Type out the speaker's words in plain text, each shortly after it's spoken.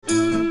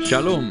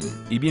Shalom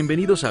y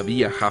bienvenidos a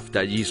Vía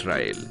Hafta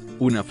Yisrael,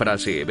 una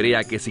frase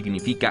hebrea que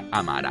significa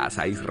amarás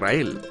a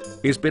Israel.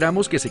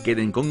 Esperamos que se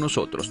queden con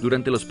nosotros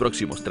durante los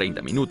próximos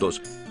 30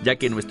 minutos, ya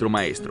que nuestro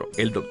maestro,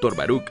 el Dr.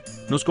 Baruch,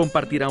 nos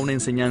compartirá una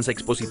enseñanza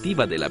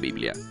expositiva de la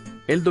Biblia.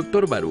 El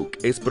Dr. Baruch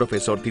es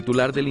profesor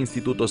titular del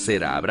Instituto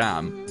Sera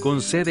Abraham,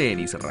 con sede en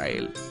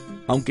Israel.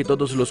 Aunque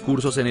todos los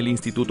cursos en el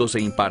instituto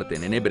se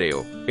imparten en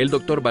hebreo, el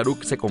Dr.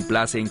 Baruch se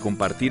complace en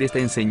compartir esta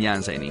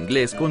enseñanza en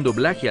inglés con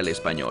doblaje al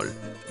español.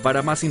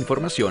 Para más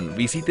información,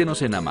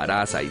 visítenos en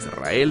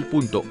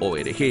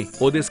amarazaisrael.org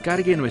o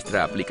descargue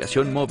nuestra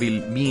aplicación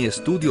móvil Mi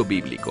Estudio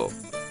Bíblico.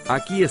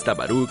 Aquí está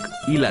Baruch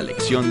y la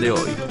lección de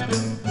hoy.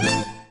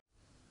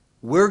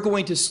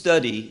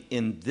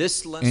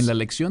 En la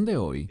lección de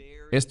hoy,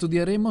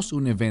 estudiaremos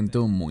un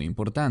evento muy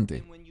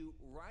importante.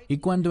 Y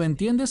cuando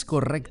entiendes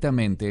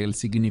correctamente el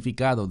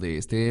significado de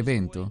este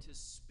evento,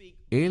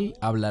 él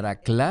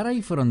hablará clara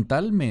y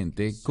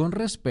frontalmente con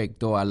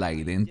respecto a la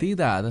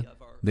identidad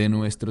de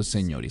nuestro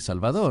Señor y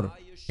Salvador,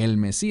 el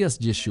Mesías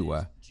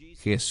Yeshua,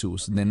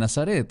 Jesús de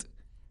Nazaret.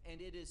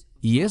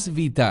 Y es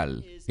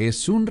vital,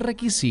 es un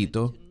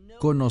requisito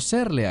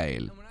conocerle a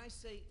Él.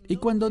 Y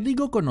cuando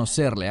digo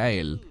conocerle a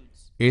Él,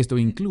 esto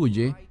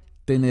incluye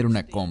tener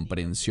una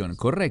comprensión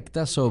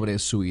correcta sobre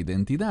su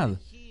identidad,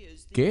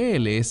 que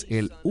Él es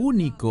el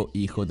único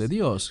Hijo de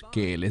Dios,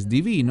 que Él es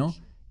divino,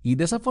 y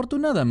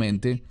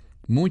desafortunadamente,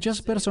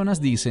 muchas personas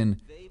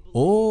dicen,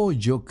 «Oh,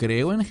 yo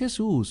creo en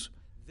Jesús.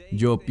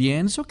 Yo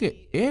pienso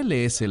que Él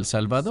es el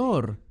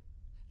Salvador.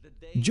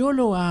 Yo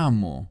lo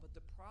amo».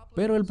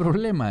 Pero el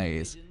problema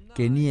es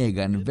que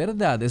niegan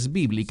verdades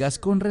bíblicas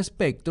con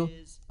respecto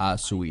a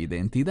su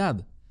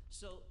identidad.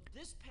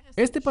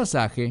 Este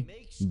pasaje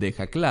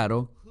deja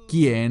claro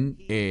quién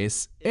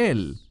es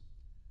Él.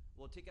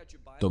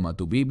 Toma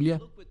tu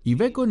Biblia y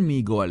ve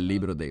conmigo al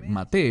libro de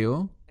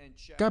Mateo,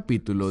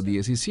 capítulo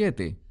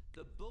 17.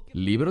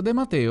 Libro de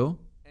Mateo,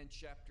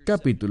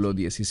 capítulo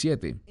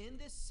 17.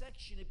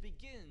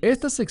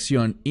 Esta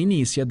sección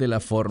inicia de la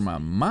forma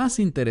más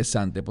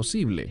interesante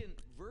posible.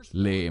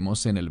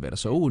 Leemos en el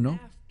verso 1,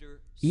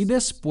 y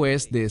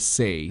después de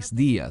 6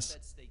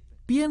 días.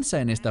 Piensa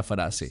en esta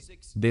frase,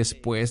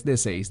 después de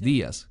 6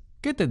 días.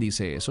 ¿Qué te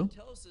dice eso?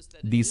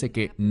 Dice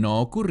que no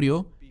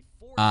ocurrió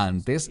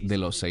antes de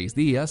los 6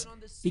 días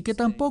y que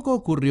tampoco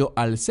ocurrió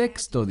al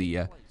 6º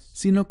día,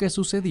 sino que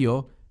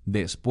sucedió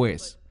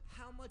después.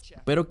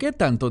 ¿Pero qué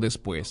tanto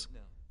después?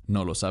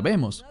 No lo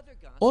sabemos.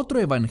 Otro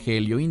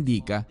evangelio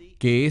indica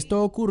que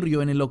esto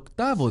ocurrió en el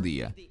 8º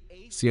día.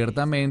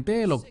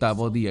 Ciertamente el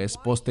 8º día es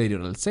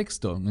posterior al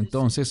 6º.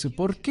 Entonces,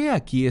 ¿por qué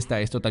aquí está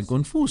esto tan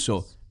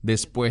confuso?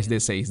 Después de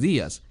 6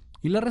 días.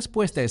 Y la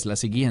respuesta es la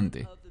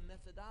siguiente.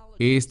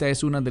 Esta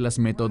es una de las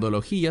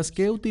metodologías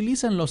que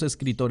utilizan los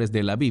escritores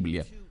de la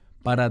Biblia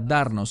para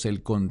darnos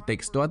el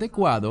contexto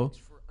adecuado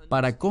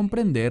para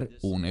comprender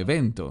un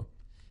evento.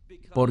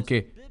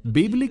 Porque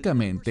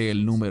bíblicamente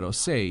el número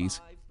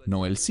 6,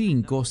 no el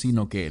 5,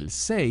 sino que el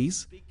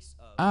 6,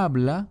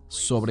 habla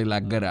sobre la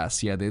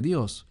gracia de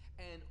Dios.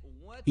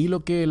 Y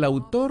lo que el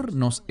autor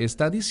nos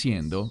está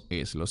diciendo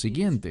es lo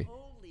siguiente.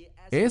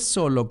 Es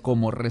solo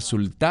como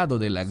resultado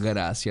de la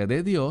gracia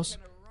de Dios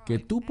que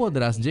tú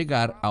podrás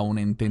llegar a un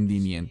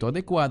entendimiento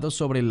adecuado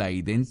sobre la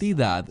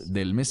identidad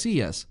del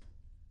Mesías.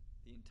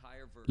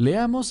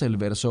 Leamos el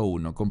verso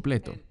 1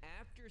 completo.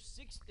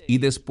 Y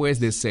después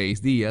de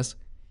 6 días,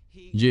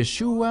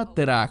 Yeshua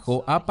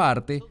trajo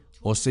aparte,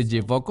 o se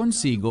llevó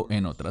consigo,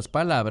 en otras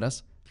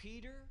palabras,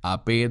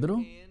 a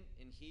Pedro,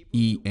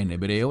 y en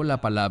hebreo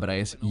la palabra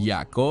es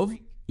Jacob,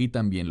 y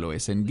también lo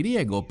es en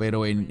griego,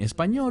 pero en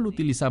español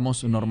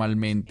utilizamos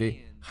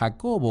normalmente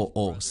Jacobo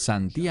o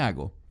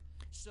Santiago,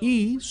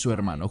 y su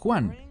hermano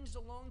Juan.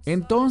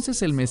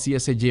 Entonces el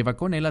Mesías se lleva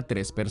con él a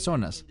 3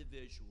 personas,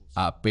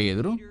 a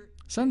Pedro,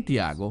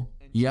 Santiago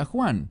y a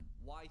Juan.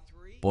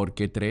 ¿Por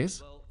qué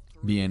 3?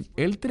 Bien,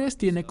 el 3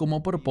 tiene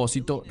como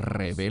propósito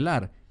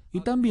revelar,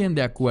 y también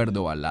de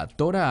acuerdo a la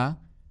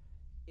Torá,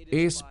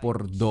 es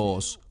por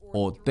 2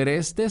 o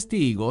 3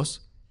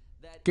 testigos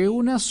que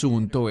un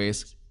asunto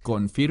es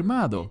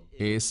confirmado,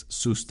 es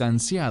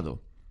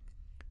sustanciado.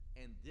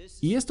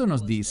 Y esto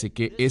nos dice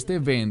que este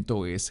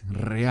evento es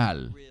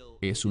real,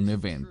 es un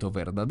evento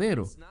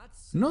verdadero.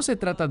 No se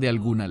trata de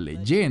alguna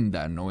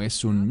leyenda, no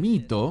es un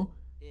mito,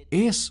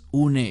 es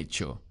un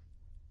hecho.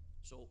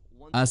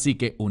 Así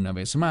que, una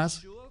vez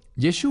más,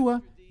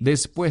 Yeshua,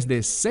 después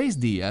de 6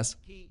 días,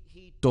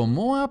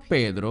 tomó a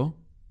Pedro,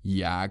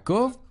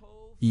 Jacob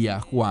y a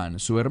Juan,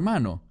 su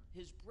hermano,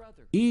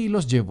 y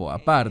los llevó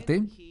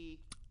aparte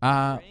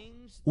a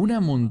una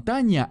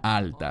montaña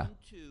alta,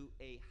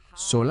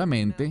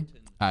 solamente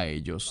a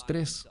ellos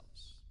 3.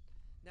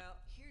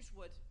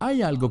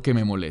 Hay algo que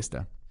me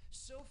molesta.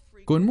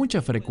 Con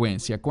mucha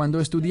frecuencia, cuando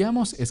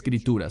estudiamos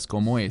escrituras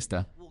como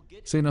esta,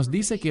 se nos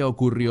dice que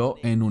ocurrió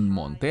en un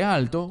monte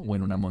alto o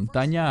en una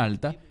montaña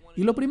alta,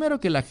 y lo primero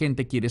que la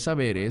gente quiere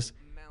saber es,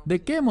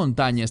 ¿de qué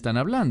montaña están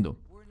hablando?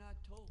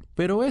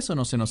 Pero eso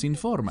no se nos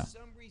informa.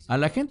 A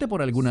la gente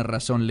por alguna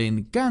razón le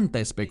encanta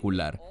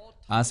especular.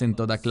 hacen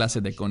toda clase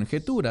de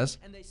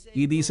conjeturas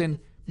y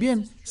dicen,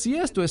 bien, si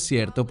esto es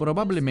cierto,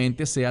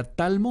 probablemente sea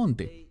tal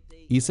monte.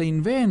 Y se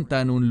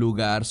inventan un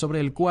lugar sobre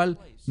el cual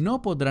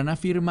no podrán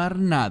afirmar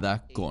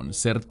nada con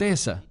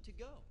certeza.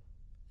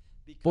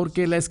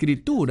 Porque la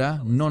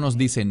Escritura no nos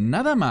dice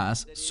nada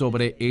más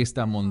sobre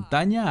esta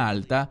montaña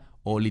alta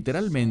o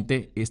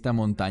literalmente esta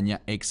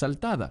montaña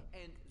exaltada.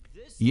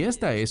 Y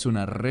esta es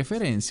una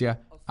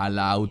referencia a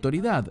la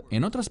autoridad.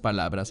 En otras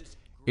palabras,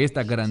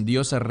 esta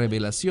grandiosa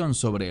revelación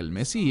sobre el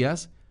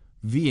Mesías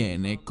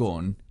viene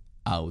con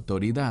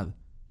autoridad.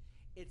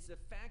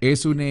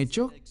 Es un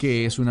hecho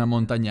que es una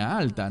montaña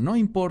alta, no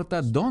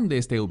importa dónde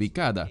esté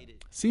ubicada,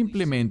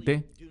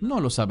 simplemente no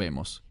lo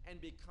sabemos.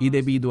 Y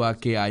debido a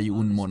que hay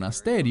un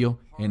monasterio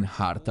en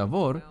Har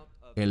Tabor,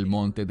 el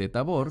monte de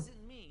Tabor,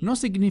 no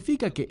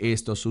significa que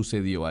esto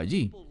sucedió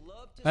allí.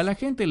 A la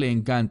gente le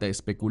encanta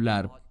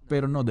especular,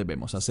 pero no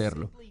debemos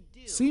hacerlo.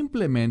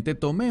 Simplemente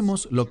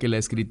tomemos lo que la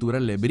Escritura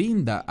le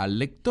brinda al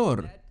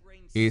lector.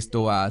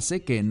 Esto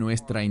hace que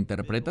nuestra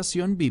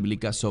interpretación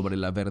bíblica sobre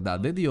la verdad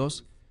de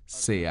Dios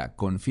sea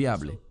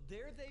confiable.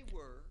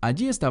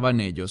 Allí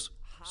estaban ellos,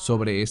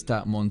 sobre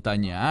esta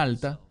montaña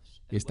alta,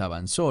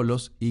 estaban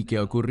solos, ¿y qué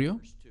ocurrió?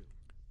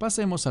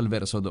 Pasemos al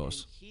verso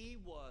 2.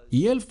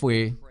 Y él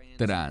fue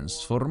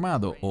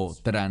transformado o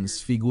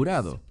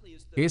transfigurado.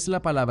 Es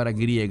la palabra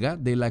griega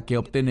de la que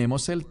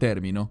obtenemos el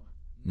término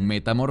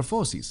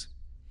metamorfosis.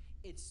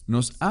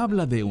 Nos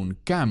habla de un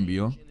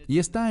cambio y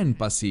está en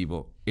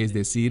pasivo, es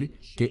decir,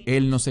 que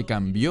él no se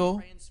cambió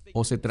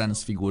o se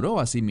transfiguró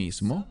a sí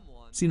mismo,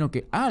 sino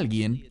que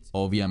alguien,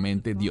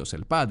 obviamente Dios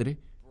el Padre,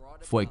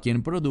 fue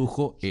quien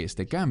produjo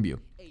este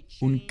cambio.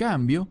 Un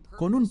cambio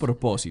con un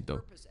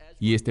propósito.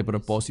 Y este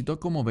propósito,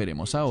 como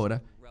veremos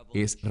ahora,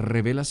 es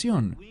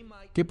revelación.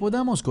 Que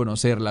podamos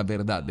conocer la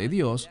verdad de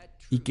Dios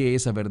y que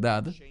esa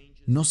verdad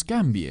nos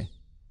cambie.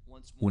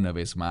 Una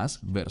vez más,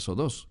 verso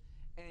 2.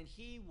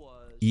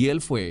 Y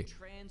él fue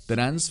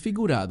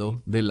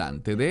transfigurado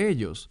delante de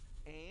ellos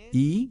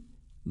y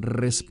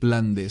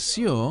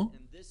resplandeció,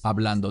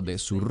 hablando de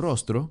su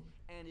rostro,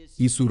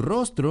 y su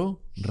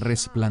rostro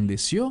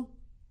resplandeció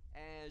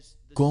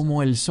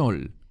como el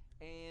sol,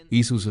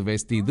 y sus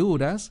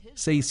vestiduras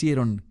se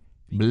hicieron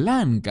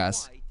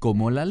blancas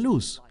como la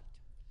luz.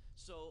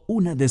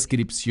 Una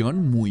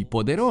descripción muy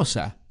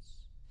poderosa.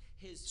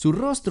 Su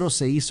rostro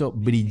se hizo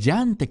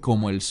brillante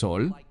como el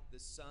sol,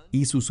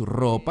 y sus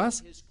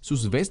ropas,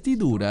 sus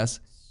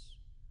vestiduras,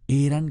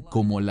 eran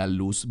como la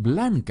luz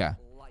blanca.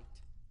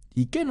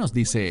 ¿Y qué nos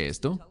dice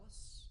esto?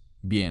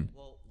 Bien,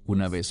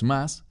 una vez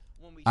más,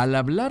 al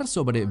hablar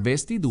sobre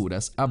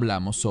vestiduras,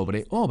 hablamos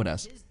sobre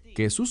obras,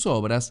 que sus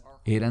obras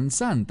eran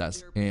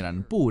santas,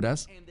 eran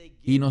puras,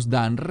 y nos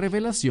dan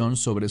revelación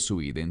sobre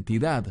su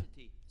identidad.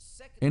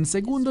 En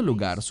segundo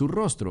lugar, su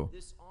rostro.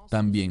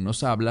 También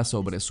nos habla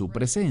sobre su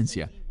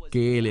presencia,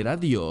 que Él era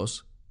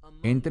Dios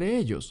entre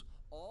ellos.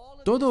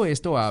 Todo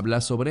esto habla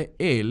sobre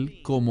Él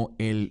como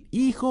el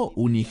Hijo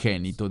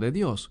unigénito de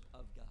Dios.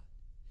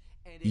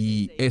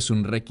 Y es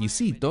un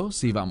requisito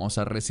si vamos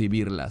a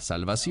recibir la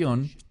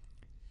salvación,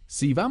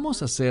 si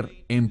vamos a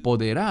ser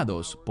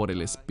empoderados por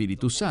el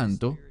Espíritu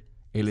Santo,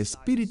 el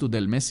Espíritu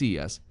del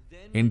Mesías,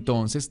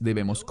 entonces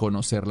debemos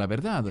conocer la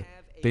verdad,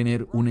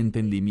 tener un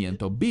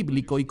entendimiento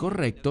bíblico y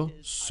correcto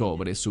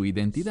sobre su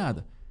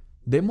identidad,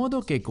 de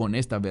modo que con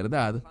esta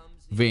verdad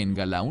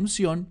venga la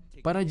unción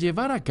para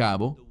llevar a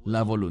cabo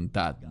la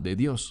voluntad de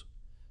Dios.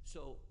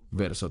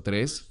 Verso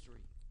 3.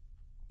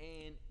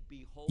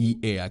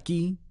 Y he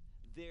aquí,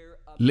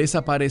 les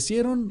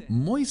aparecieron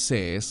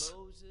Moisés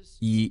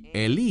y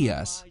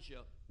Elías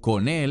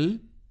con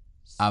él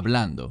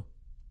hablando.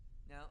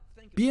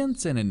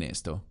 Piensen en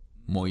esto,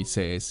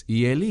 Moisés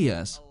y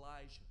Elías.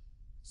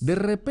 De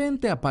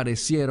repente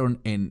aparecieron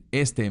en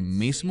este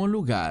mismo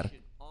lugar,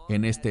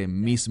 en este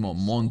mismo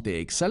monte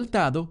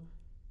exaltado,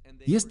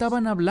 y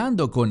estaban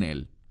hablando con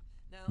él.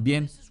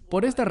 Bien,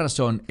 por esta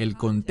razón, el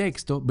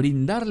contexto,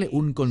 brindarle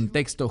un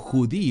contexto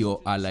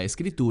judío a la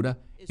Escritura,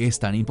 es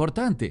tan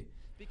importante.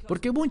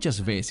 Porque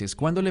muchas veces,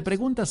 cuando le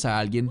preguntas a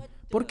alguien,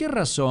 ¿por qué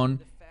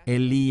razón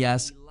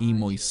Elías y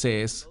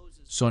Moisés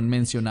son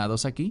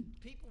mencionados aquí?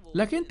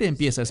 La gente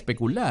empieza a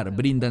especular,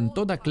 brindan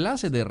toda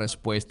clase de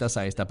respuestas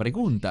a esta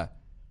pregunta.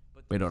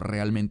 Pero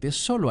realmente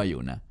solo hay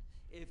una.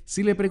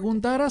 Si le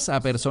preguntaras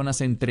a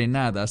personas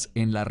entrenadas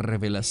en la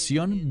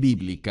revelación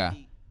bíblica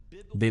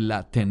de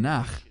la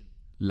Tanaj,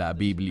 la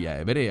Biblia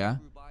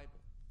hebrea,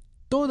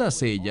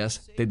 todas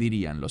ellas te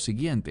dirían lo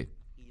siguiente.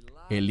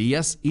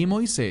 Elías y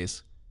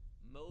Moisés.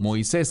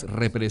 Moisés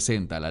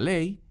representa la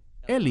ley,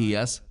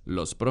 Elías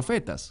los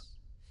profetas.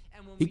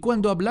 Y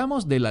cuando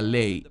hablamos de la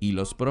ley y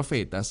los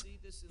profetas,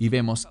 y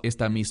vemos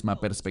esta misma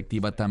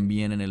perspectiva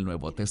también en el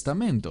Nuevo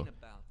Testamento,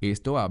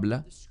 esto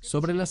habla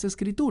sobre las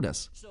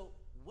Escrituras.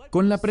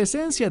 Con la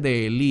presencia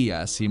de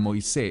Elías y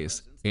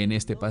Moisés en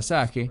este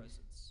pasaje,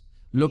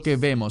 lo que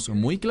vemos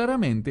muy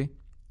claramente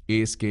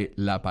es que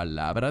la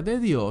palabra de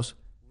Dios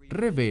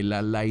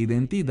revela la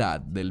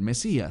identidad del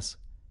Mesías.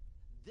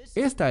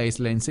 Esta es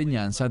la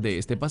enseñanza de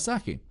este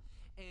pasaje.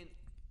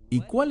 ¿Y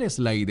cuál es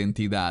la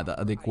identidad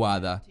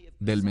adecuada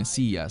del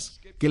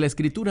Mesías que la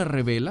Escritura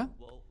revela?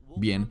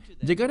 Bien,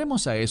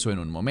 llegaremos a eso en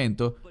un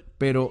momento,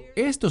 pero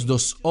estos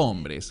dos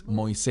hombres,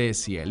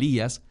 Moisés y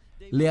Elías,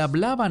 le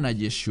hablaban a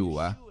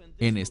Yeshua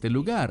en este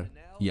lugar.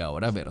 Y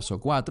ahora verso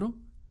 4.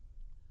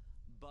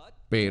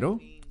 Pero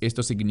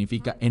esto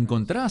significa, en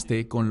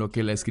contraste con lo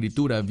que la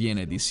Escritura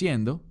viene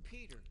diciendo,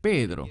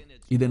 Pedro,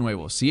 y de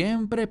nuevo,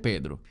 siempre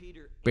Pedro.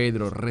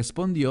 Pedro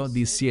respondió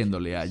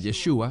diciéndole a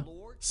Yeshua,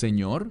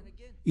 Señor,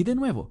 y de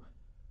nuevo,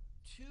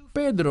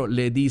 Pedro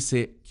le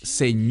dice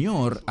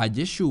Señor a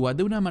Yeshua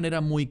de una manera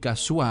muy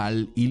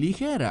casual y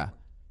ligera.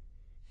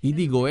 Y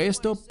digo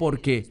esto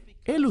porque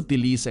él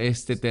utiliza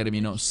este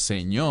término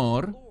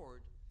Señor,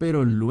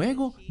 pero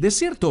luego, de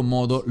cierto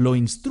modo, lo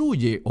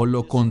instruye o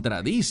lo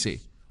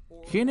contradice.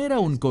 Genera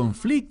un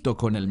conflicto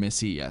con el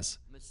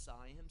Mesías.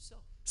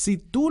 Si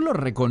tú lo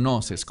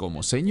reconoces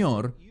como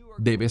Señor,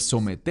 debes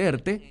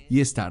someterte y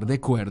estar de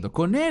acuerdo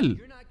con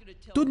Él.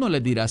 Tú no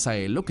le dirás a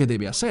Él lo que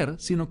debe hacer,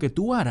 sino que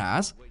tú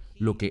harás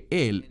lo que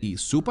Él y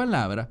su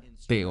palabra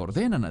te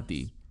ordenan a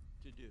ti.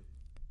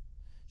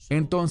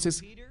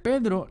 Entonces,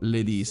 Pedro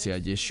le dice a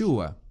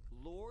Yeshua,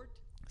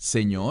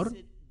 Señor,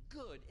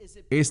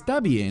 está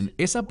bien,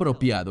 es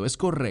apropiado, es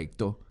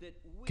correcto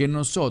que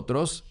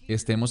nosotros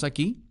estemos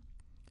aquí.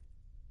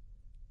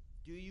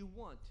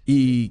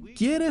 ¿Y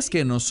quieres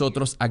que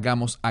nosotros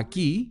hagamos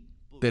aquí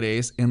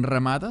 3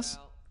 enramadas?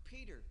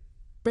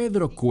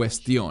 Pedro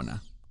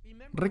cuestiona.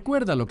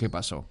 Recuerda lo que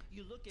pasó.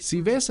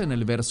 Si ves en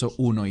el verso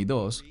 1 y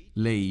 2,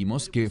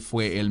 leímos que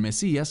fue el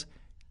Mesías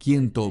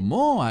quien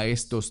tomó a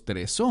estos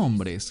 3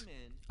 hombres,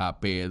 a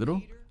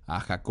Pedro, a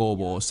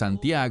Jacobo o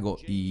Santiago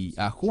y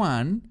a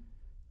Juan,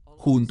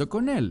 junto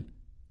con él,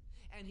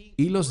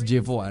 y los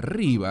llevó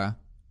arriba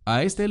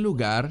a este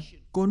lugar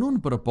con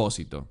un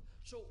propósito.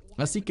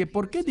 Así que,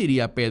 ¿por qué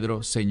diría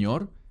Pedro,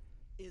 Señor,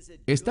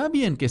 está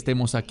bien que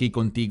estemos aquí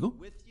contigo?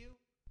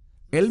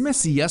 El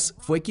Mesías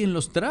fue quien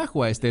los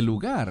trajo a este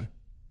lugar.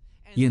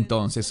 Y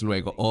entonces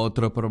luego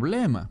otro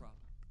problema.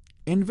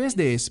 En vez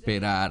de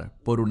esperar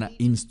por una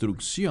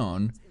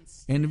instrucción,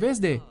 en vez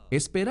de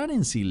esperar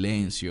en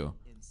silencio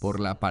por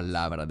la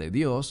palabra de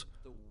Dios,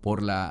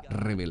 por la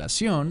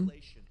revelación,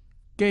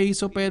 ¿qué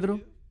hizo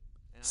Pedro?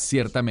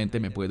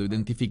 Ciertamente me puedo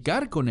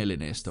identificar con él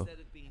en esto.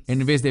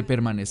 En vez de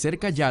permanecer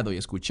callado y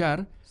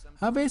escuchar,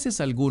 a veces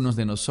algunos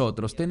de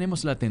nosotros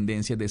tenemos la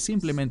tendencia de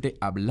simplemente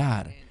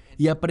hablar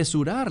y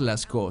apresurar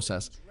las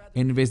cosas,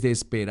 en vez de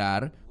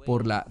esperar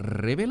por la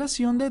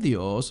revelación de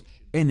Dios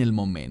en el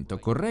momento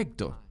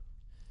correcto.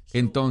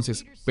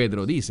 Entonces,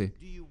 Pedro dice,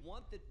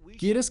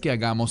 ¿quieres que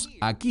hagamos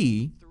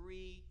aquí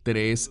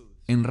 3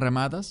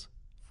 enramadas?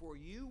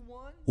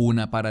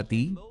 Una para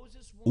ti,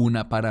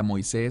 una para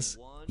Moisés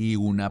y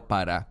una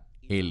para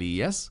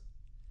Elías.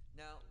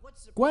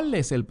 ¿Cuál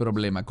es el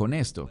problema con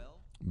esto?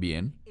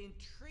 Bien,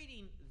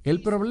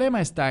 el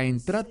problema está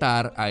en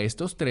tratar a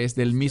estos 3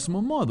 del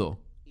mismo modo.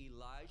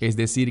 Es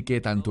decir,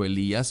 que tanto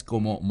Elías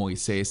como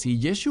Moisés y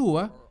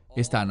Yeshua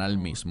están al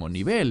mismo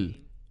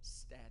nivel.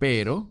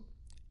 Pero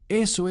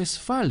eso es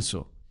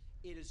falso.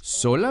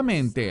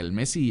 Solamente el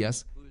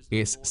Mesías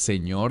es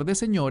Señor de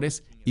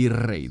señores y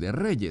Rey de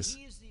reyes.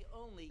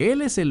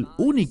 Él es el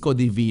único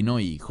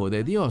divino Hijo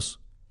de Dios.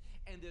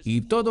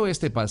 Y todo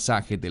este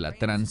pasaje de la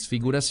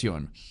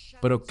transfiguración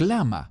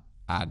proclama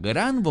a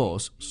gran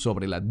voz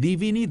sobre la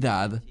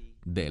divinidad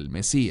del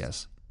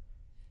Mesías,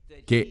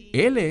 que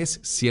Él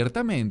es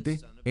ciertamente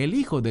el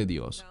Hijo de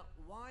Dios.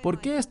 ¿Por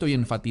qué estoy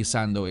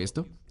enfatizando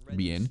esto?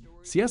 Bien,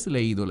 si has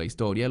leído la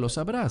historia lo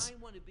sabrás,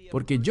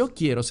 porque yo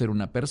quiero ser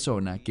una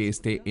persona que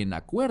esté en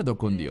acuerdo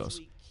con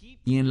Dios.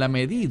 Y en la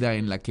medida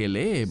en la que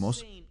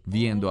leemos,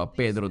 viendo a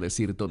Pedro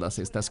decir todas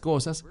estas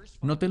cosas,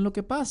 noten lo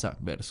que pasa,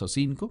 verso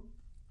 5.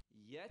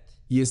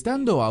 Y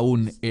estando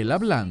aún él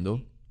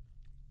hablando,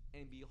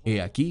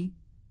 he aquí,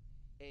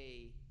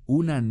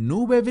 una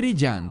nube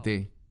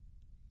brillante,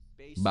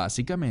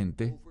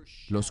 básicamente,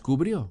 los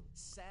cubrió.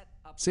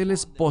 Se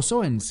les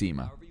posó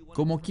encima,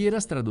 como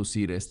quieras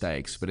traducir esta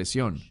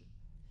expresión.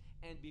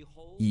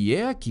 Y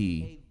he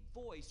aquí,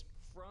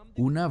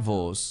 una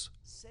voz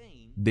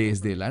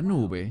desde la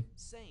nube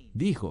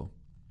dijo,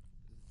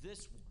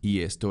 y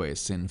esto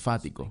es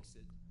enfático,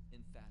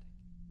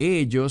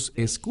 ellos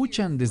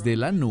escuchan desde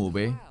la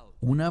nube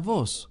una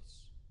voz.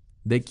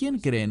 ¿De quién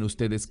creen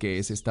ustedes que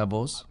es esta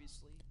voz?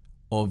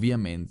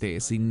 Obviamente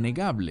es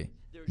innegable.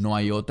 No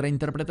hay otra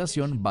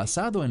interpretación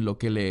basado en lo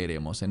que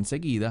leeremos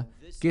enseguida,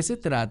 que se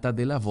trata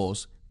de la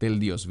voz del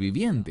Dios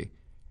viviente,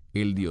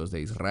 el Dios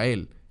de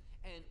Israel.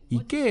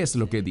 ¿Y qué es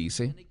lo que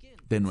dice?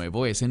 De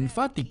nuevo es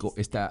enfático,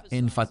 está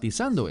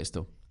enfatizando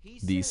esto.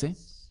 Dice,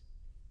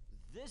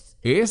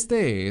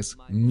 este es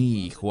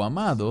mi Hijo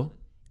amado,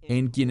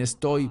 en quien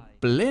estoy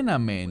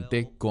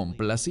plenamente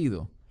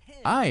complacido.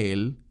 A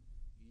Él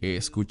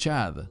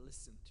escuchad,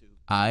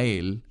 a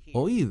Él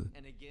oíd.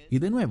 Y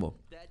de nuevo,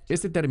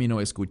 este término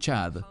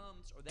escuchad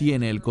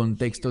tiene el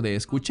contexto de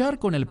escuchar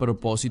con el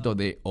propósito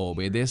de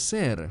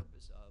obedecer.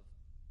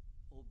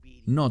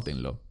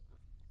 Nótenlo.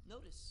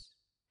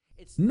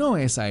 No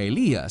es a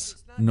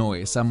Elías, no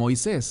es a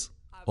Moisés.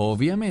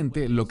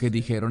 Obviamente, lo que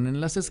dijeron en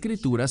las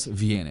Escrituras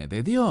viene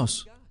de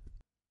Dios.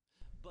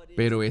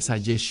 Pero es a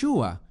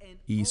Yeshua,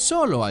 y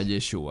solo a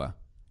Yeshua,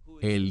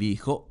 el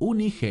Hijo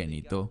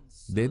unigénito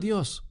de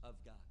Dios.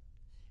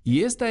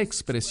 Y esta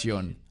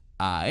expresión,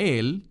 a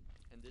Él,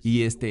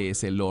 y este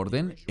es el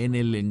orden en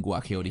el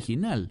lenguaje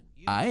original,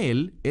 a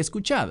Él,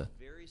 escuchad.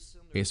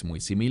 Es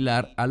muy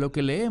similar a lo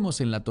que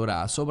leemos en la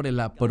Torá sobre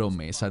la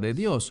promesa de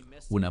Dios,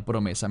 una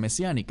promesa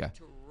mesiánica,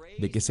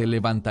 de que se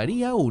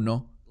levantaría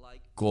uno,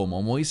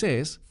 como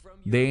Moisés,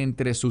 de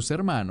entre sus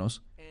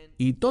hermanos,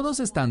 y todos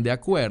están de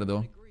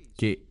acuerdo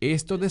que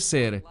esto de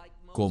ser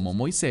como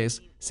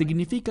Moisés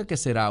significa que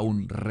será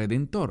un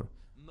redentor.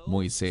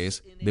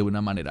 Moisés, de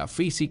una manera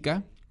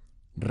física,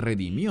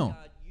 redimió.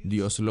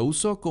 Dios lo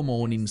usó como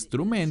un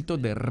instrumento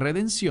de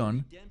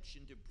redención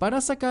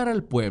para sacar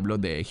al pueblo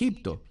de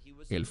Egipto.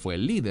 Él fue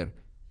el líder.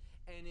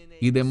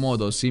 Y de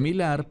modo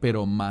similar,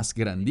 pero más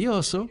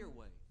grandioso,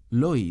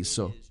 lo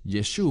hizo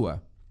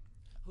Yeshua,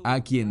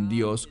 a quien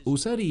Dios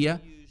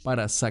usaría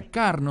para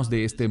sacarnos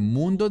de este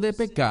mundo de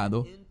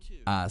pecado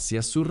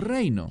hacia su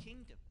reino.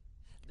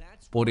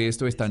 Por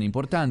esto es tan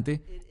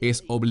importante,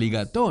 es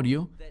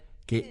obligatorio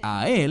que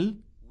a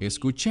Él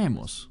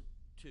escuchemos.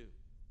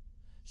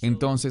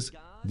 Entonces,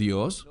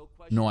 Dios,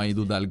 no hay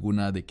duda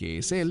alguna de que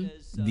es Él,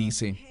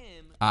 dice,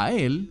 a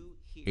Él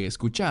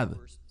escuchad.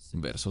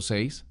 Verso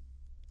 6.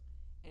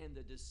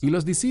 Y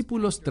los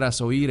discípulos,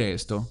 tras oír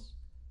esto,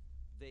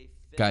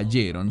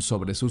 cayeron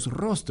sobre sus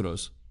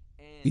rostros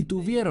y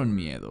tuvieron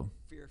miedo.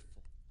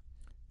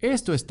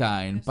 Esto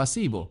está en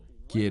pasivo.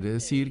 Quiere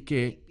decir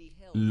que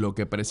lo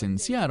que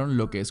presenciaron,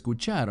 lo que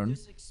escucharon,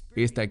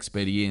 esta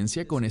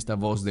experiencia con esta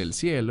voz del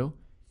cielo,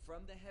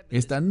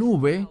 esta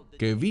nube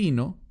que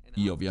vino,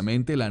 y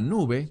obviamente la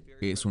nube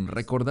es un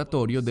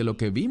recordatorio de lo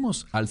que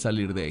vimos al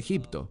salir de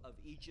Egipto,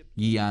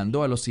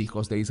 guiando a los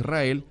hijos de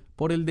Israel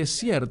por el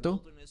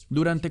desierto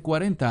durante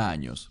 40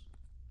 años.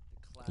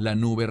 La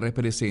nube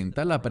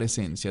representa la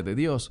presencia de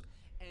Dios,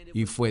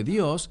 y fue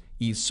Dios,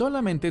 y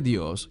solamente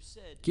Dios,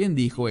 quien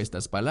dijo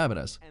estas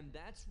palabras.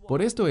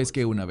 Por esto es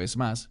que, una vez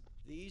más,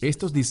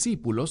 estos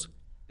discípulos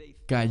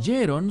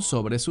cayeron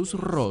sobre sus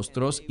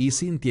rostros y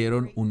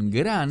sintieron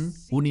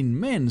un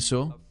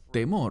inmenso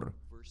temor.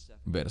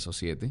 Verso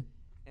 7.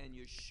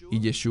 Y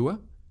Yeshua,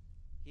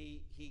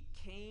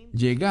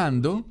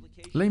 llegando,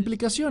 la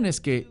implicación es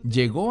que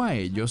llegó a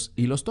ellos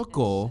y los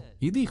tocó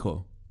y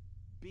dijo,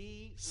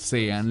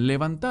 sean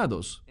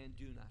levantados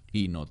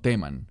y no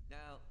teman.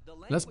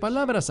 Las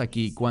palabras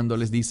aquí, cuando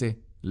les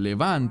dice,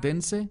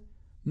 levántense,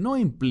 no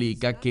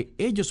implica que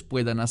ellos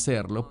puedan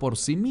hacerlo por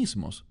sí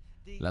mismos.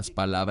 Las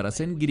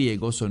palabras en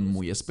griego son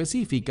muy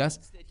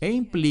específicas e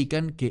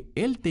implican que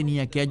Él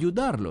tenía que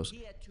ayudarlos,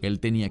 Él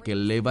tenía que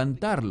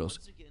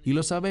levantarlos, y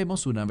lo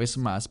sabemos una vez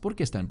más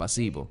porque está en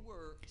pasivo.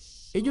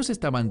 Ellos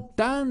estaban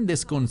tan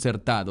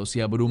desconcertados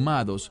y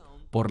abrumados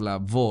por la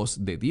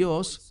voz de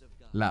Dios,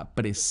 la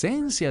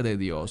presencia de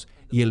Dios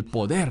y el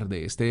poder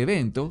de este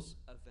evento,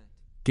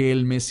 que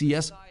el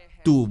Mesías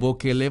tuvo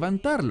que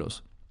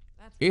levantarlos.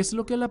 Es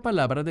lo que la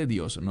palabra de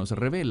Dios nos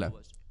revela.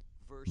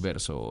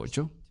 Verso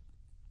 8.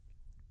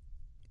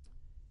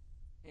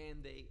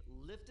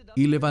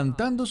 Y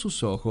levantando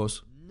sus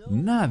ojos,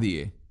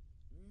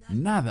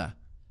 nada,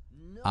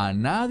 a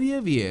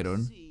nadie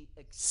vieron,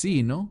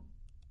 sino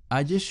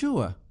a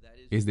Yeshua,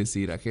 es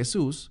decir, a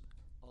Jesús,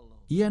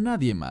 y a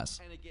nadie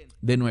más.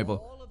 De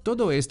nuevo,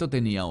 todo esto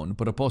tenía un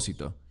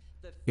propósito.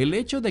 El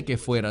hecho de que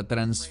fuera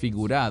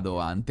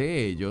transfigurado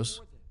ante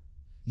ellos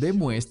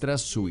demuestra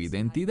su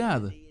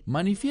identidad,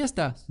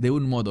 manifiesta de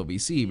un modo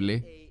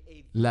visible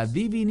la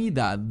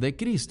divinidad de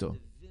Cristo.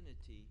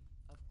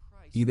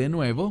 Y de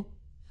nuevo,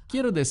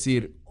 quiero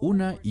decir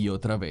una y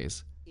otra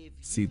vez,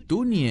 si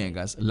tú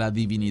niegas la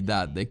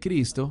divinidad de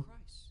Cristo,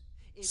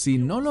 si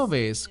no lo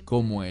ves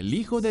como el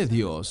Hijo de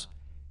Dios,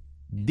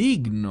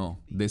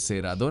 digno de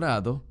ser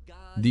adorado,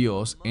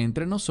 Dios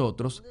entre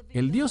nosotros,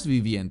 el Dios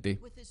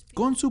viviente,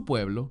 con su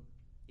pueblo,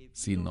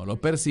 si no lo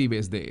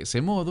percibes de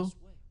ese modo,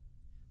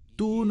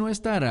 tú no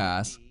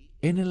estarás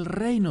en el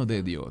reino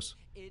de Dios.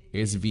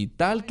 Es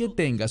vital que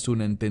tengas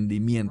un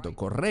entendimiento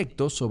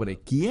correcto sobre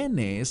quién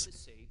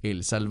es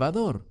el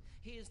Salvador.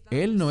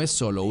 Él no es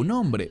solo un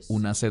hombre,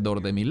 un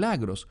hacedor de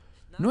milagros.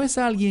 No es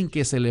alguien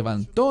que se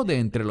levantó de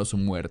entre los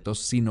muertos,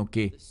 sino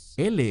que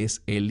Él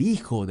es el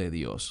Hijo de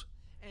Dios.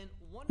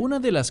 Una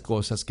de las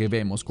cosas que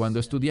vemos cuando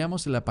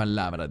estudiamos la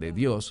palabra de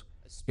Dios,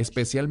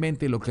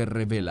 especialmente lo que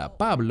revela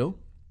Pablo,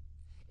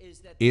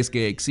 es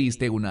que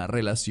existe una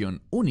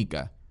relación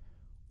única,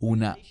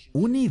 una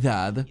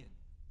unidad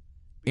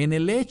en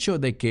el hecho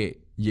de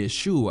que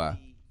Yeshua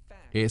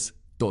es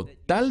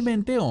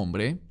totalmente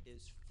hombre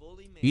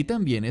y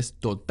también es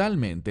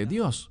totalmente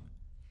Dios.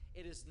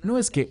 No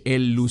es que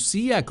Él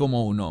lucía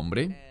como un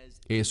hombre,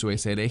 eso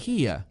es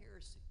herejía.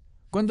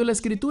 Cuando la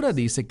Escritura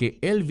dice que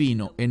Él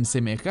vino en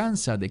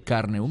semejanza de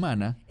carne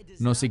humana,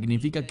 no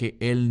significa que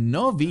Él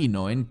no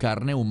vino en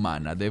carne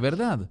humana de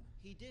verdad.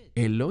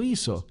 Él lo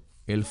hizo.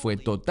 Él fue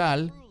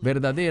total,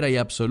 verdadera y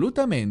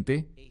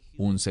absolutamente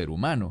un ser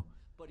humano,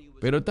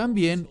 pero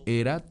también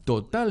era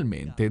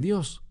totalmente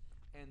Dios.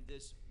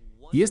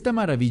 Y esta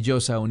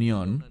maravillosa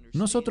unión,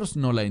 nosotros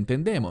no la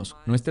entendemos,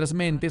 nuestras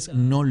mentes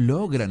no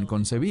logran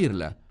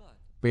concebirla,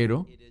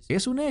 pero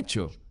es un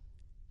hecho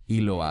y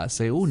lo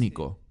hace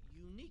único.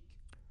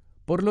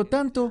 Por lo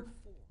tanto,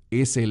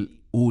 es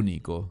el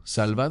único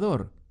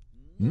Salvador.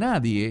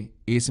 Nadie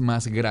es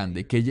más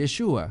grande que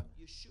Yeshua,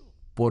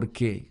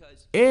 porque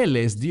Él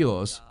es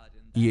Dios,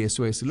 y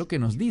eso es lo que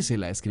nos dice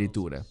la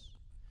Escritura.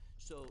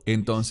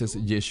 Entonces,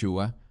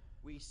 Yeshua,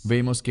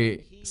 vemos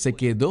que se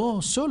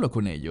quedó solo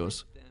con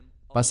ellos.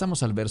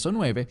 Pasamos al verso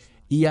 9,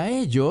 y a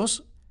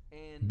ellos,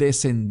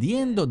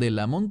 descendiendo de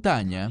la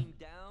montaña,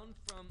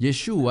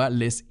 Yeshua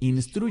les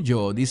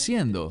instruyó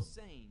diciendo,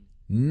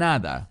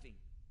 nada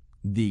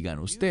digan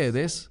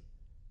ustedes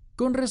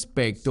con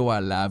respecto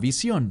a la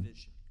visión.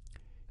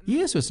 Y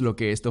eso es lo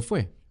que esto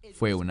fue.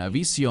 Fue una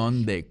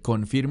visión de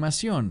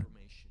confirmación.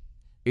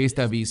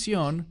 Esta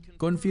visión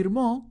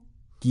confirmó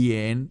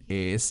quién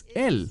es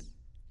Él.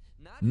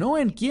 No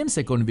en quién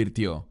se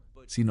convirtió,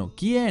 sino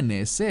quién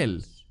es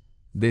Él,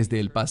 desde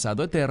el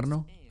pasado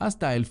eterno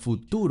hasta el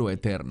futuro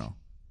eterno.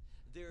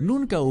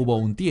 Nunca hubo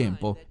un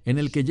tiempo en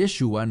el que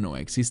Yeshua no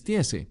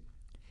existiese,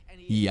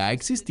 y ha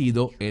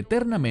existido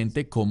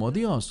eternamente como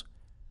Dios,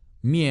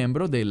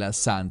 miembro de la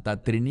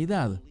Santa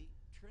Trinidad,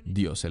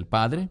 Dios el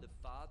Padre,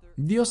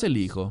 Dios el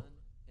Hijo,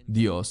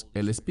 Dios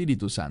el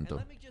Espíritu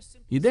Santo.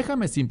 Y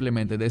déjame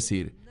simplemente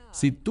decir,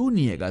 si tú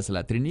niegas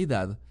la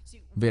Trinidad,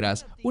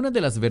 verás una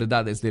de las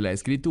verdades de la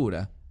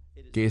Escritura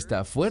que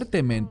está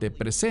fuertemente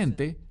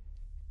presente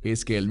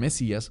es que el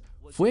Mesías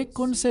fue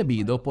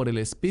concebido por el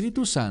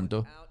Espíritu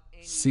Santo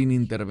sin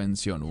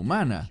intervención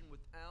humana,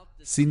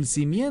 sin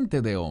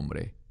simiente de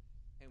hombre.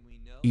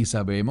 Y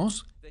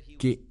sabemos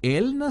que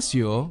Él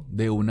nació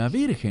de una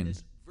virgen,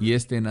 y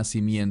este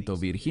nacimiento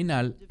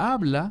virginal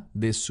habla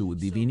de su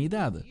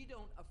divinidad.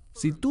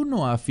 Si tú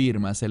no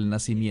afirmas el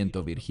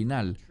nacimiento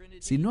virginal,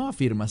 si no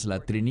afirmas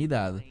la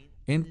Trinidad,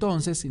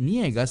 entonces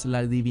niegas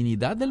la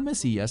divinidad del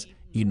Mesías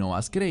y no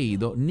has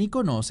creído ni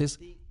conoces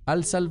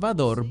al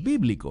Salvador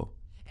bíblico.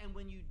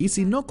 Y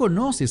si no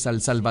conoces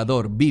al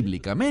Salvador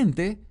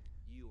bíblicamente,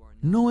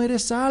 no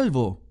eres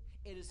salvo.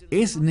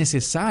 Es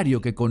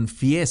necesario que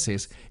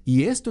confieses,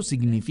 y esto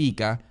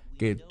significa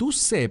que tú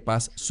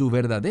sepas su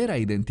verdadera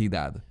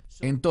identidad.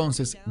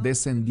 Entonces,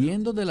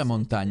 descendiendo de la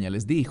montaña,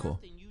 les dijo,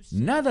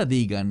 nada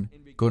digan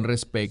con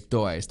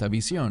respecto a esta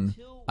visión,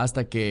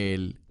 hasta que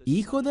el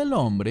Hijo del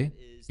Hombre,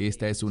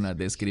 esta es una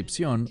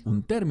descripción,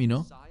 un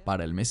término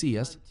para el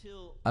Mesías,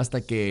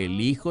 hasta que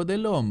el Hijo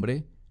del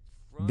Hombre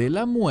de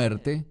la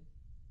muerte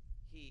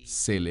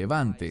se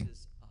levante.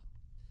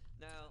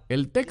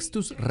 El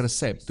Textus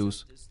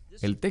Receptus,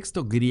 el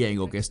texto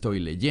griego que estoy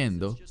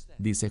leyendo,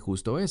 dice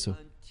justo eso,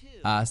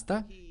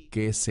 hasta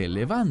que se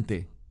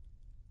levante.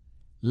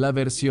 La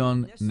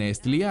versión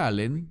Nestle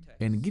Allen,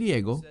 en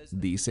griego,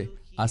 dice,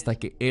 hasta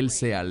que Él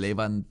sea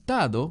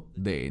levantado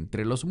de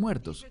entre los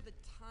muertos.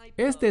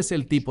 Este es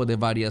el tipo de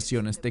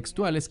variaciones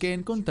textuales que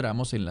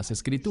encontramos en las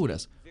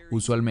Escrituras.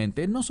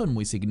 Usualmente no son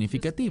muy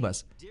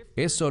significativas.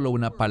 Es solo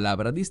una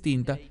palabra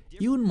distinta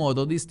y un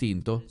modo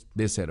distinto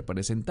de ser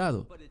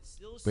presentado.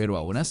 Pero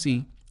aún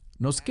así,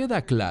 nos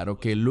queda claro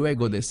que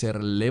luego de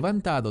ser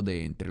levantado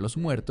de entre los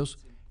muertos,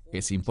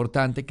 es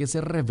importante que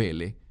se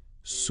revele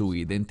su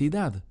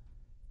identidad.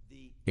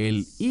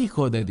 El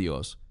Hijo de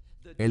Dios,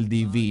 el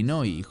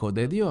divino Hijo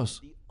de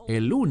Dios,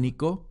 el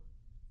único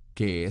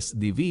que es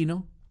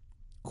divino,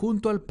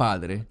 junto al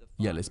Padre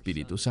y al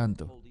Espíritu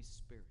Santo.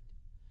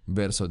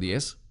 Verso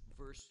 10.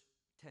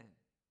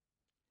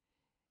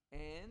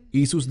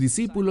 Y sus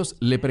discípulos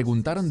le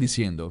preguntaron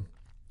diciendo,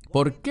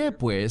 ¿por qué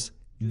pues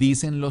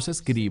dicen los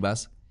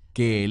escribas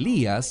que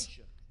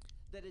Elías,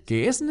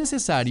 que es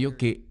necesario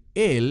que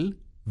Él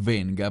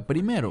venga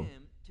primero?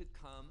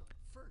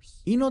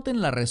 Y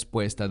noten la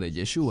respuesta de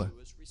Yeshua.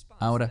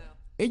 Ahora,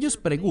 ellos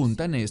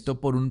preguntan esto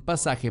por un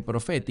pasaje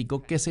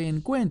profético que se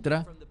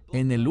encuentra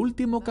en el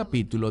último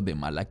capítulo de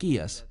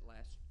Malaquías.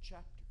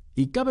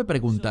 Y cabe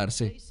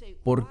preguntarse,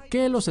 ¿por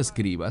qué los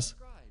escribas?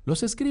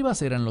 Los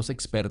escribas eran los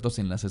expertos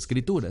en las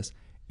Escrituras.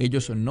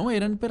 Ellos no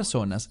eran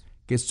personas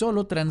que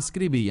solo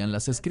transcribían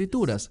las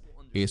Escrituras.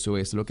 Eso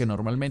es lo que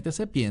normalmente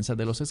se piensa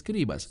de los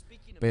escribas.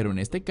 Pero en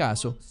este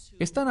caso,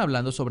 están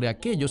hablando sobre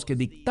aquellos que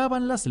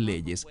dictaban las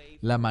leyes,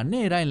 la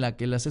manera en la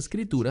que las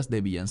Escrituras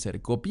debían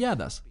ser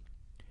copiadas.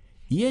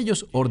 Y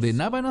ellos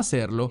ordenaban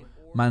hacerlo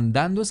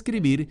mandando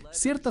escribir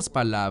ciertas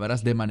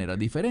palabras de manera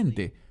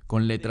diferente,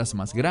 con letras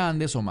más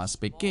grandes o más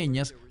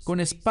pequeñas, con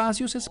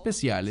espacios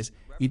especiales,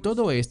 y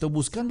todo esto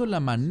buscando la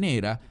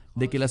manera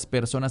de que las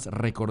personas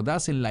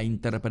recordasen la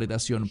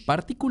interpretación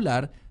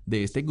particular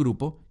de este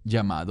grupo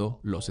llamado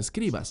los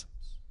escribas.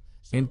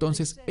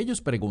 Entonces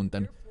ellos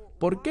preguntan,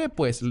 ¿por qué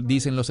pues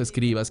dicen los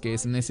escribas que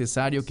es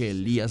necesario que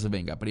Elías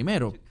venga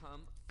primero?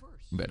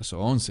 Verso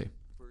 11.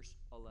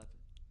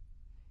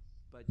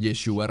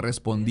 Yeshua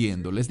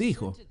respondiendo les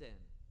dijo,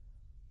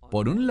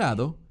 por un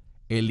lado,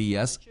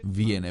 Elías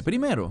viene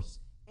primero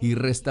y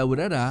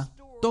restaurará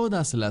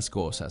todas las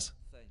cosas.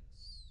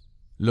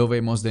 Lo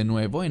vemos de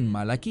nuevo en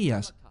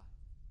Malaquías.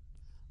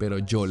 Pero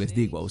yo les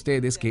digo a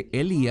ustedes que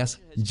Elías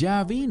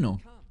ya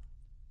vino.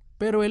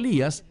 Pero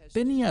Elías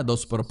tenía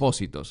dos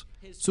propósitos.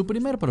 Su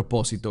primer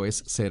propósito es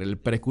ser el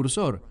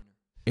precursor,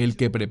 el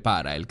que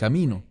prepara el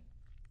camino.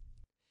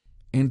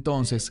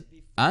 Entonces,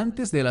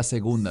 antes de la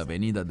segunda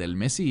venida del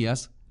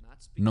Mesías,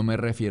 no me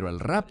refiero al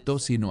rapto,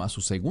 sino a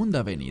su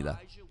segunda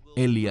venida,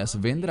 Elías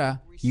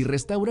vendrá y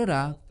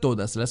restaurará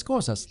todas las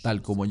cosas,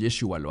 tal como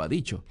Yeshua lo ha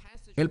dicho.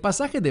 El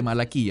pasaje de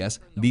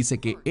Malaquías dice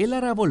que Él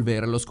hará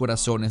volver los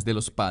corazones de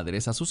los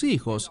padres a sus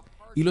hijos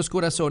y los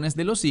corazones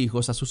de los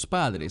hijos a sus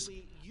padres.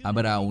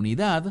 Habrá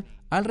unidad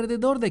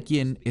alrededor de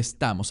quien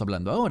estamos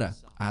hablando ahora,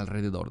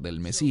 alrededor del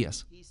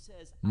Mesías.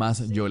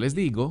 Mas yo les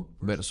digo,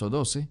 verso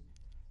 12,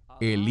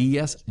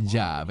 Elías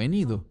ya ha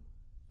venido.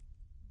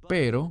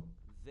 Pero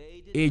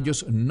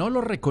ellos no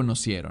lo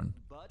reconocieron,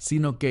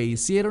 sino que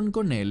hicieron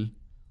con él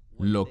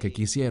lo que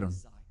quisieron.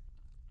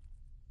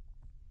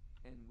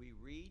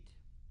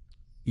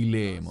 Y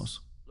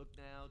leemos,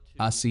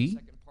 así,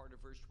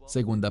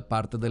 segunda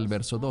parte del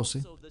verso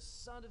 12,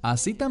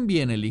 así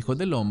también el Hijo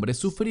del Hombre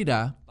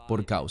sufrirá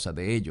por causa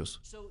de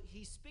ellos.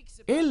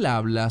 Él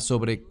habla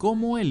sobre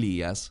cómo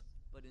Elías,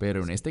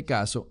 pero en este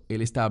caso,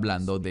 él está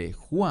hablando de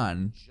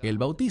Juan el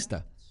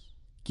Bautista,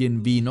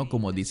 quien vino,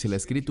 como dice la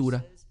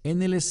Escritura,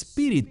 en el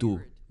espíritu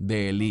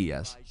de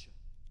Elías.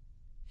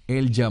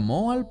 Él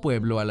llamó al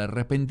pueblo al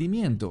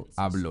arrepentimiento,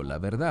 habló la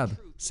verdad,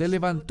 se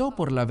levantó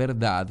por la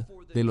verdad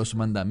de los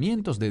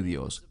mandamientos de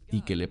Dios.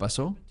 ¿Y qué le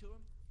pasó?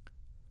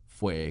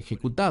 Fue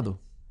ejecutado.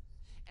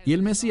 Y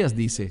el Mesías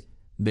dice,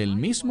 del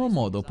mismo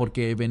modo,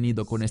 porque he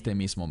venido con este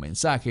mismo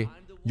mensaje,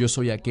 yo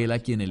soy aquel a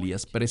quien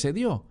Elías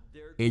precedió.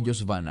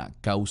 Ellos van a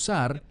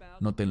causar,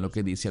 noten lo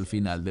que dice al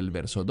final del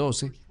verso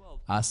 12,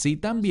 así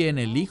también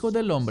el Hijo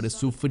del Hombre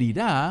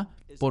sufrirá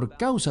por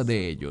causa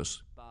de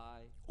ellos.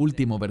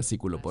 Último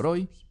versículo por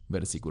hoy,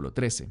 versículo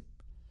 13.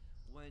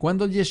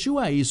 Cuando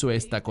Yeshua hizo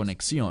esta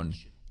conexión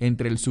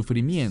entre el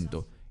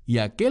sufrimiento y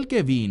aquel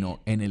que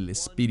vino en el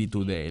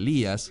espíritu de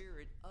Elías,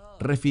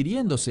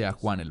 refiriéndose a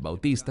Juan el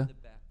Bautista,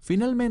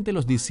 finalmente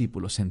los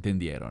discípulos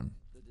entendieron.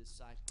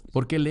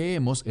 Porque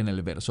leemos en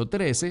el verso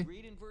 13,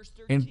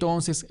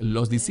 entonces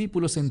los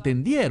discípulos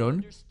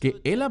entendieron que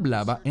él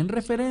hablaba en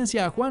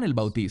referencia a Juan el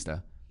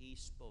Bautista.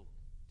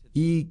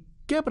 ¿Y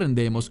qué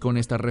aprendemos con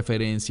esta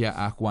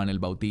referencia a Juan el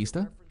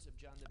Bautista?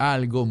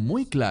 Algo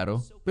muy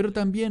claro, pero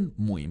también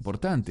muy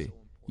importante,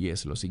 y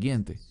es lo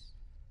siguiente.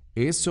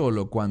 Es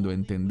solo cuando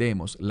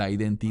entendemos la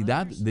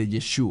identidad de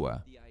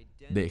Yeshua,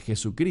 de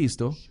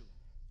Jesucristo,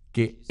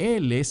 que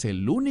Él es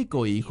el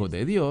único Hijo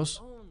de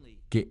Dios,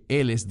 que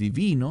Él es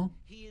divino,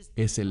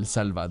 es el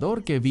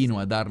Salvador que vino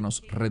a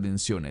darnos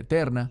redención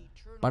eterna,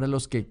 para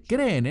los que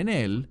creen en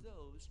Él,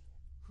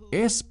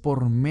 es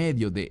por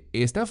medio de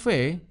esta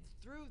fe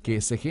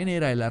que se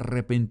genera el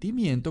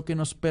arrepentimiento que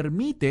nos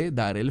permite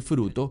dar el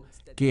fruto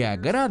que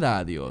agrada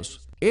a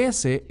Dios.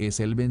 Ese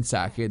es el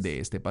mensaje de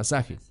este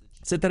pasaje.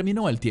 Se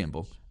terminó el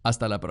tiempo.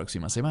 Hasta la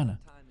próxima semana.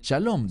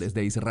 Shalom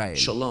desde Israel.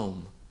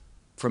 Shalom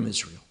from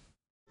Israel.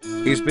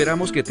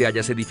 Esperamos que te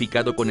hayas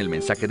edificado con el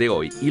mensaje de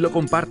hoy y lo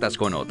compartas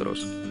con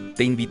otros.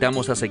 Te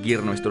invitamos a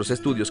seguir nuestros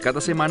estudios cada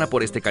semana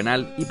por este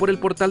canal y por el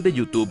portal de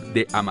YouTube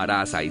de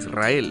Amarás a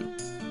Israel.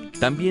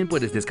 También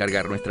puedes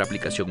descargar nuestra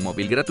aplicación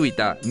móvil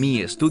gratuita,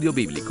 Mi Estudio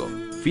Bíblico.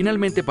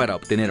 Finalmente, para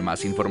obtener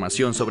más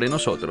información sobre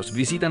nosotros,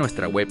 visita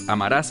nuestra web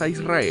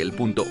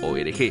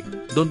amarasaisrael.org,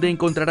 donde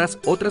encontrarás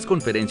otras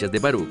conferencias de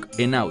Baruch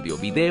en audio,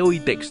 video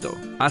y texto.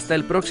 Hasta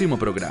el próximo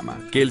programa.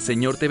 Que el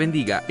Señor te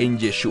bendiga en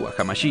Yeshua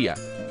HaMashiach,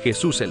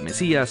 Jesús el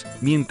Mesías,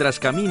 mientras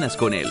caminas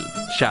con Él.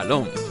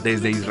 Shalom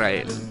desde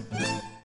Israel.